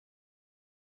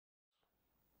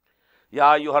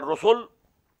Ya ayyuhar rusul,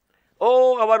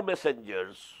 O our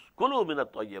messengers, kulu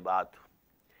minat tayyibat,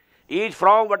 eat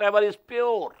from whatever is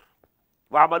pure,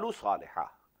 wa'amalu salihah,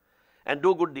 and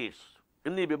do good deeds.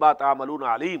 Inni bima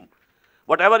ta'amaluna alim.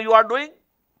 Whatever you are doing,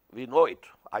 we know it.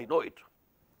 I know it.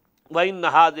 Wa inna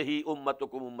hadhihi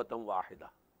ummatukum ummatan wahida.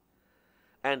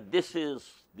 And this is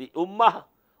the ummah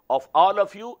of all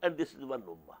of you, and this is one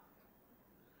ummah.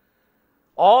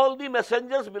 All the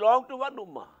messengers belong to one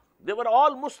ummah. They were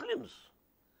all Muslims.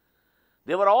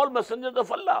 They were all messengers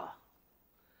of Allah.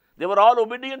 They were all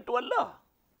obedient to Allah.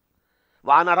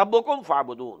 وَأَنَا رَبُّكُمْ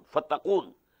فَاعْبُدُونَ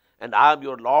فَاتَّقُونَ. And I am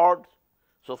your Lord,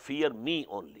 so fear me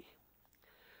only.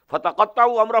 فَتَقَطَّعُوا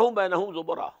أَمْرَهُمْ بَيْنَهُمْ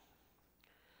زُبُرًا.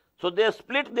 So they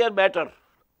split their matter,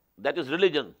 that is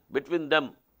religion, between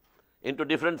them into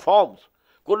different forms.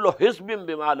 كُلُّ حِزْبٍ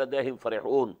بِمَا لَدَيْهِمْ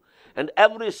فَرِحُونَ. And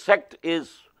every sect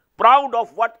is proud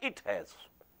of what it has.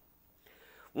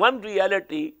 One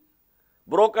reality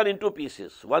broken into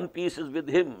pieces. One piece is with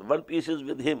him, one piece is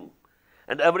with him.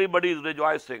 And everybody is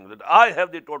rejoicing that I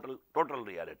have the total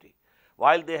reality,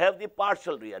 while they have the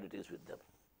partial realities with them.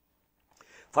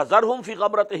 فَذَرْهُمْ فِي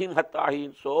غَمْرَتِهِمْ حَتَّى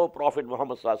حِينٍ. So Prophet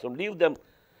Muhammad sallallahu alaihi wasallam, leave them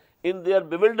in their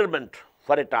bewilderment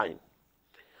for a time.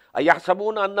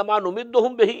 أَيَحْسَبُونَ أَنَّمَا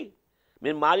نُمِدُّهُمْ بِهِ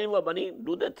مِنْ مَالٍ وَبَنِينَ.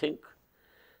 Do they think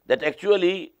that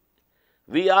actually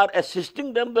we are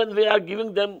assisting them when we are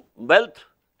giving them wealth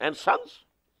and sons?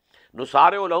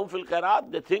 نُسَارِعُ لَهُمْ فِي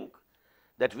الْخَيْرَاتِ. They think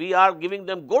that we are giving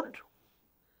them good.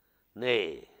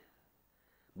 Nay.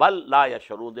 Bal la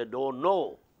yashurun. They don't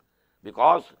know,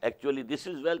 because actually this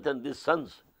is wealth and these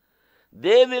sons,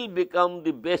 they will become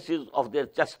the basis of their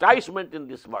chastisement in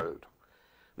this world.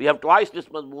 We have twice this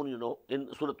mazmoon, in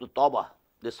Surah At-Tawbah,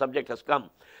 this subject has come.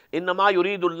 إِنَّمَا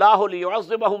يُرِيدُ اللَّهُ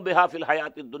لِيُعَذِّبَهُمْ بِهَا فِي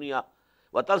الْحَيَاةِ الدُّنْيَا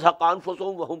وَتَزْهَقَ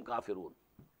أَنفُسُهُمْ وَهُمْ كَافِرُونَ.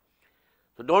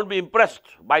 So don't be impressed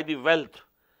by the wealth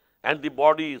and the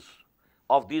bodies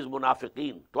of these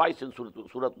munafiqeen, twice in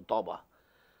Surah At-Tawbah,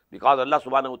 because Allah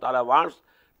subhanahu wa ta'ala wants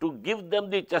to give them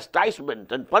the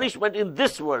chastisement and punishment in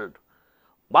this world.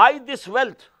 By this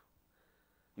wealth,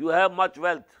 you have much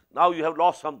wealth, now you have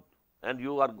lost some and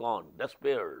you are gone,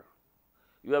 despaired.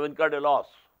 You have incurred a loss.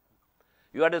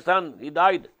 You had a son, he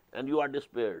died, and you are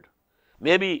despaired.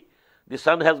 Maybe the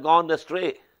son has gone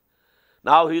astray.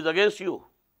 Now he is against you.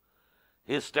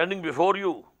 He is standing before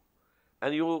you,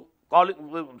 and you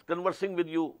conversing with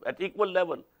you at equal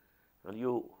level, and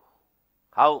you,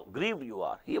 how grieved you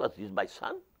are. He is my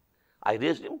son. I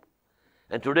raised him,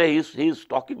 and today he is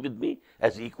talking with me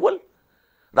as equal,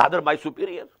 rather my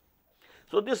superior.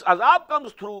 So this azab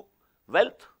comes through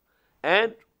wealth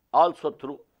and also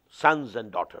through sons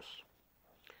and daughters.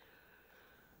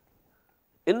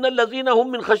 إِنَّ الَّذِينَ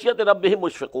هُمْ مِنْ خَشْيَةِ رَبِّهِمْ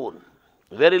مُشْفِقُونَ.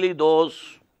 Verily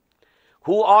those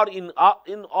who are in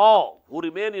awe, who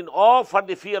remain in awe for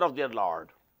the fear of their Lord.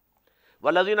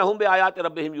 وَالَّذِينَ هُمْ بِآيَاتِ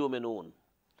رَبِّهِمْ يُؤْمِنُونَ.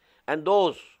 And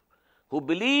those who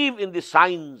believe in the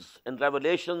signs and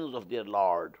revelations of their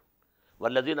Lord.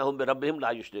 وَالَّذِينَ هُمْ بِرَبِّهِمْ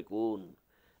لَا يُشْرِكُونَ.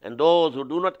 And those who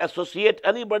do not associate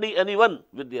anyone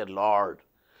with their Lord.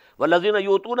 وَالَّذِينَ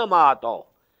يُؤْتُونَ مَا آتَوْا.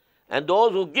 And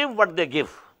those who give what they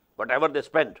give, whatever they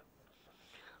spend.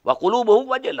 وَقُلُوبُهُمْ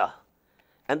وَجِلَةٌ.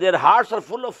 And their hearts are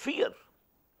full of fear.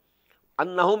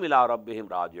 أَنَّهُمْ إِلَىٰ رَبِّهِمْ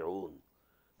رَاجِعُونَ.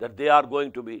 That they are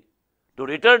going to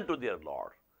return to their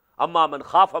Lord. أَمَّا مَنْ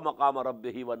خَافَ مَقَامَ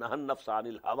رَبِّهِ وَنَهَى النَّفْسَ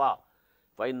عَنِ الْهَوَىٰ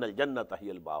فَإِنَّ الْجَنَّةَ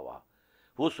هِيَ الْمَأْوَىٰ.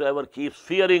 Whosoever keeps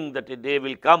fearing that a day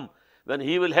will come when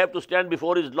he will have to stand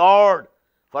before his Lord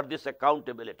for this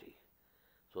accountability.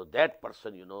 So that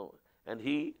person, and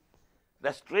he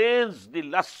restrains the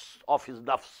lusts of his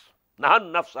nafs. نَهَى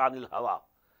النَّفْسَ عَنِ الْهَوَىٰ.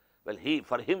 Well,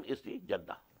 for him is the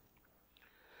Jannah.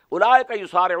 أُولَٰئِكَ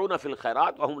يُسَارِعُونَ فِي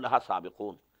الْخَيْرَاتِ وَهُمْ لَهَا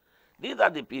سَابِقُونَ. These are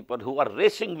the people who are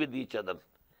racing with each other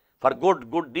for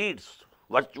good deeds,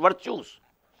 virtues,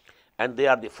 and they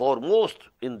are the foremost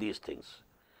in these things.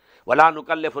 وَلَا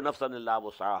نُكَلِّفُ نَفْسًا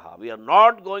إِلَّا وُسْعَهَا. We are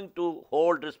not going to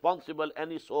hold responsible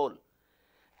any soul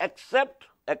except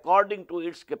according to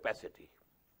its capacity.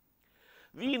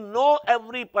 We know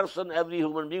every person, every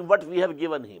human being, what we have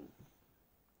given him.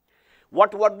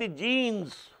 What were the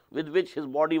genes with which his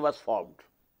body was formed?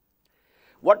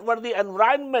 What were the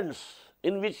environments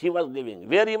in which he was living?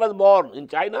 Where he was born, in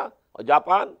China or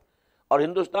Japan or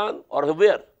Hindustan or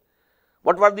where?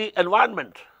 What was the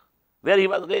environment where he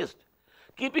was raised?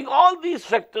 Keeping all these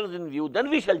factors in view, then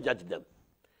we shall judge them.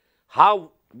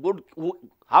 How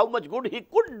much good he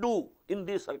could do in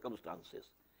these circumstances.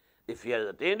 If he has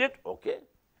attained it, okay,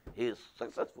 he is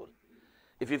successful.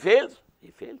 If he fails,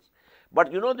 he fails.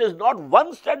 But there is not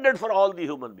one standard for all the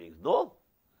human beings. No.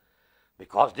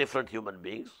 Because different human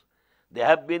beings, they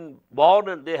have been born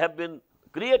and they have been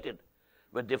created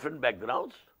with different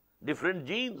backgrounds, different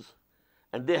genes,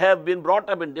 and they have been brought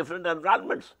up in different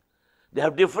environments. They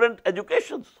have different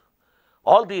educations.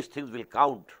 All these things will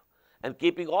count, and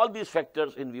keeping all these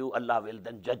factors in view, Allah will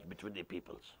then judge between the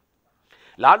peoples.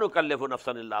 La nukallifu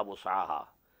nafsan illa wus'aha.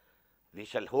 We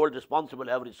shall hold responsible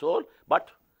every soul,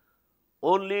 but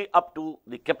only up to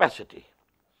the capacity.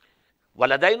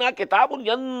 وَلَدَيْنَا كِتَابٌ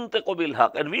يَنْتِقُ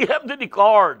بِالْحَقِّ. And we have the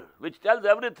record which tells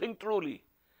everything truly.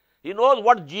 He knows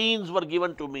what genes were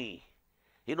given to me.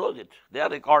 He knows it. They are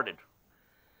recorded.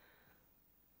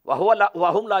 وَهُمْ لَا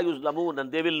يُظْلَمُونَ.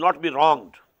 And they will not be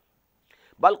wronged.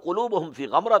 بَلْ قُلُوبُهُمْ فِي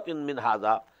غَمْرَةٍ مِّنْ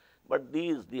هَذَا. But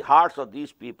the hearts of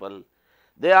these people,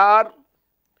 they are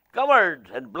covered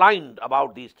and blind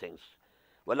about these things.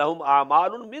 وَلَهُمْ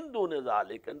أَعْمَالٌ مِّن دُونِ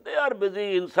ذَلِكَ. And they are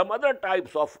busy in some other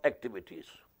types of activities.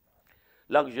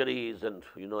 Luxuries and,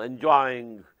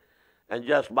 enjoying, and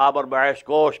just Babar Baesh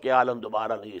Kosh ke alam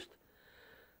dobara neist.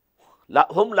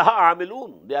 Hum laha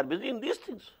amilun. They are busy in these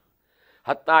things.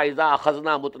 Hatta iza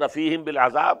akhazna mutrafihim bil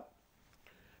azab.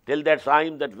 Till that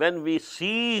time that when we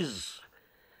seize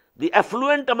the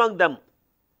affluent among them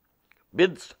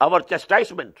with our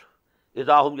chastisement,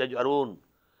 idahum yaj'arun.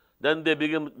 Then they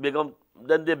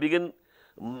begin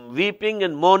weeping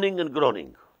and mourning and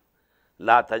groaning.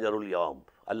 La tajarul yawm.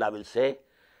 Allah will say,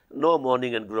 no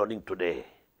mourning and groaning today.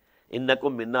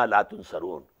 Innakum minna la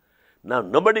tunsarun. Now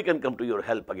nobody can come to your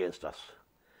help against us.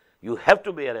 You have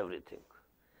to bear everything.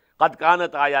 Qad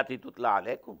kanat ayati tutla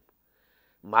alaykum.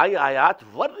 My ayat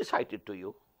were recited to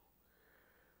you.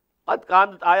 Qad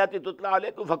kanat ayati tutla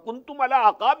alaykum fakuntum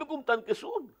ala aqabikum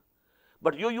tankisun.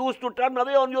 But you used to turn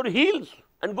away on your heels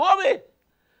and go away.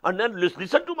 And then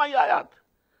listen to my ayat.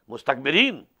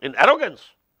 Mustakbirin, in arrogance.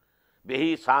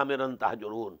 Bihi samiran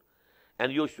tahjurun.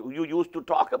 And you used to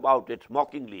talk about it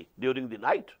mockingly during the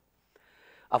night.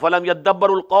 Afalam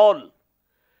yaddabbarul qawl.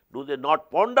 Do they not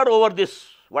ponder over this,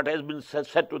 what has been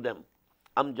said to them?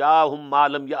 Am ja'ahum ma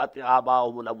lam ya'ti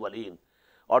aba'ahumul awwalin.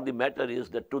 Or the matter is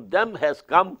that to them has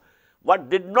come what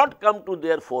did not come to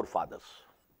their forefathers.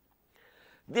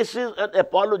 This is an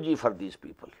apology for these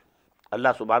people.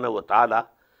 Allah subhanahu wa ta'ala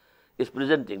is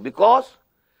presenting, because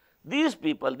these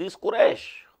people, these Quraysh,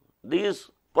 these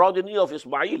progeny of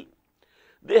Ismail,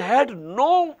 they had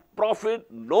no prophet,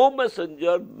 no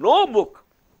messenger, no book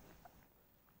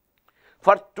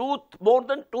for more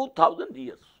than 2,000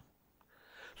 years.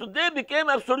 So they became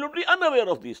absolutely unaware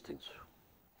of these things.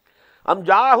 Am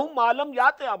ja'ahum ma'lam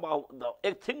yate abahum.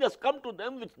 A thing has come to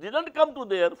them which didn't come to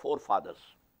their forefathers.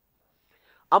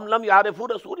 Am lam ya'rifu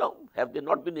rasulahum. Have they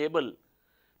not been able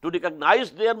to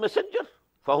recognize their messenger?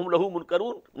 Fahum lahu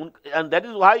munkarun. And that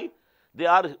is why they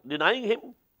are denying him.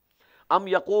 Am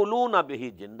yaquluna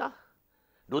bihi jinnah.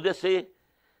 Do they say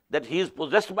that he is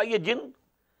possessed by a jinn,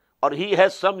 or he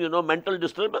has some, mental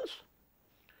disturbance?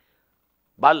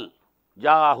 Bal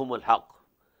ja'ahumul haq.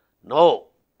 No.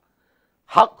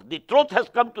 Haq, the truth has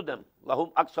come to them.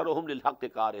 Wahum aksaruhum lil haqqi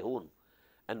karihun.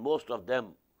 And most of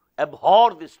them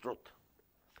abhor this truth.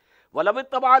 Walam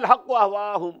ittaba'al haqqu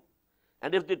ahwahum.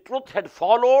 And if the truth had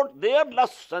followed their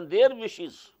lusts and their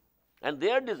wishes and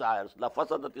their desires, la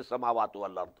fasadati samawatu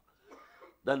wal ard,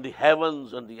 then the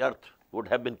heavens and the earth would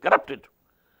have been corrupted.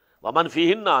 Waman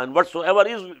fihinna, and whatsoever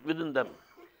is within them.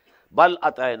 Bal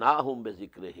ataynahum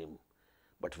bizikrihim.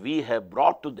 But we have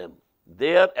brought to them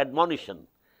their admonition,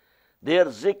 their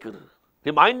zikr,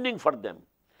 reminding for them.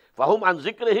 Fahum an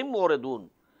zikrihim muridun.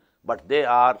 But they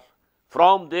are,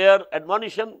 from their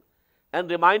admonition and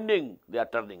reminding, they are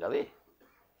turning away.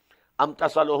 Am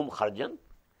tasaluhum kharjan.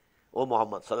 O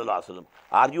Muhammad sallallahu alaihi wasallam,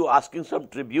 are you asking some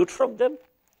tribute from them?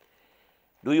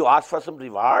 Do you ask for some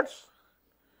rewards?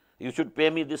 You should pay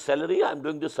me this salary, I am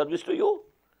doing this service to you.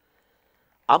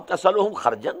 Am tasaluhum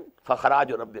kharjan fa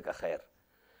kharaju rabbika khair.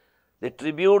 The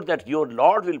tribute that your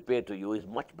Lord will pay to you is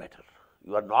much better.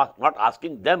 You are not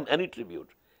asking them any tribute,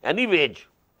 any wage.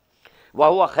 Wa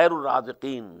huwa khairur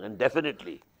raziqin. And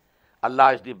definitely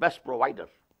Allah is the best provider.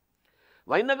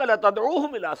 Wa innaka la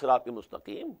tad'uhum ila siratin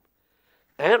mustaqim.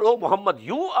 And O Muhammad,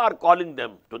 you are calling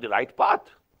them to the right path.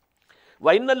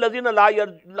 وَإِنَّ الَّذِينَ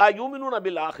لَا يُؤْمِنُونَ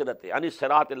بِالْآخِرَةِ عَنِ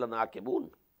الصِّرَاطِ لَنَاكِبُونَ.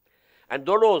 And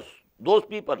those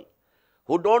people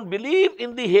who don't believe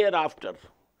in the hereafter,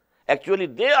 actually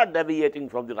they are deviating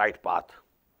from the right path.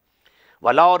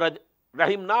 وَلَوْ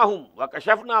رَحِمْنَاهُمْ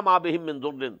وَكَشَفْنَا مَا بِهِمْ مِنْ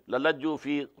ضُرٍّ لَلَجُّوا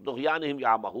فِي طُغْيَانِهِمْ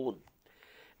يَعْمَهُونَ.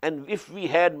 And if we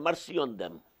had mercy on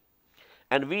them,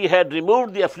 and we had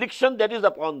removed the affliction that is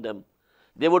upon them,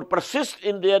 they would persist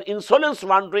in their insolence,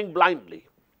 wandering blindly.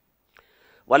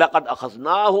 وَلَقَدْ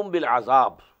أَخَذْنَاهُمْ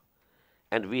بِالْعَذَابِ.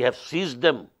 And we have seized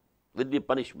them with the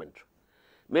punishment.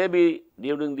 Maybe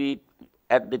during the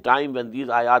at the time when these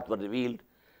ayat were revealed,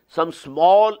 some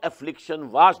small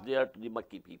affliction was there to the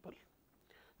Makki people,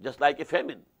 just like a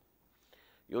famine.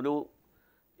 You know,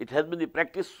 it has been the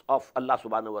practice of Allah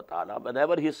subhanahu wa ta'ala,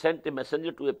 whenever He sent a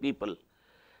messenger to a people,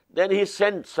 then He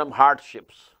sent some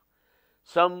hardships,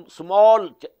 some small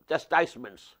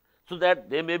chastisements, so that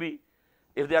they may be,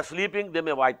 if they are sleeping, they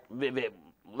may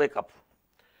wake up.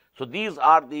 So these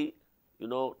are the,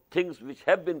 things which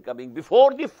have been coming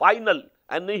before the final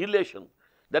annihilation,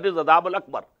 that is Adab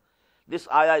al-Akbar. This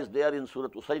ayah is there in Surah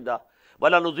Sajdah.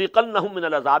 وَلَنُذِيقَنَّهُمْ مِنَ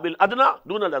الْعَذَابِ الْأَدْنَى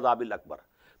دُونَ الْعَذَابِ الْأَكْبَرِ.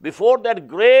 Before that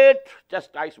great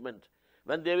chastisement,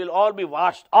 when they will all be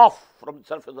washed off from the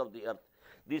surface of the earth,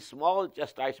 these small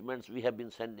chastisements we have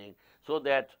been sending, so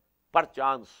that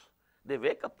perchance they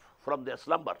wake up from their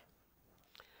slumber.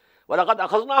 وَلَقَدْ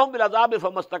أَخَذْنَاهُمْ بِالْعَذَابِ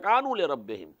فَمَسْتَكَانُوا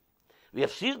لِرَبِّهِمْ. We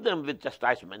have seized them with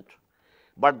chastisement,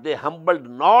 but they humbled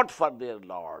not for their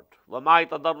Lord. وَمَا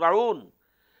يَتَضَرَّعُونَ.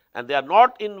 And they are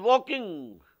not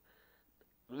invoking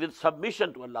with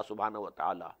submission to Allah subhanahu wa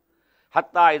ta'ala.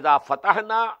 حَتَّى إِذَا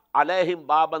فَتَحْنَا عَلَيْهِمْ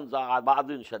بَابًا ذَا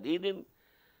عَذَابٍ شَدِيدٍ.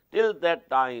 Till that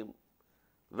time,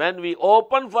 when we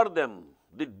open for them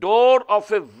the door of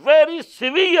a very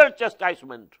severe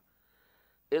chastisement,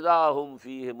 إِذَا هُمْ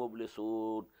فِيهِ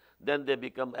مُبْلِسُونَ. Then they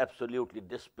become absolutely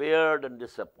despaired and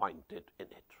disappointed in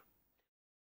it.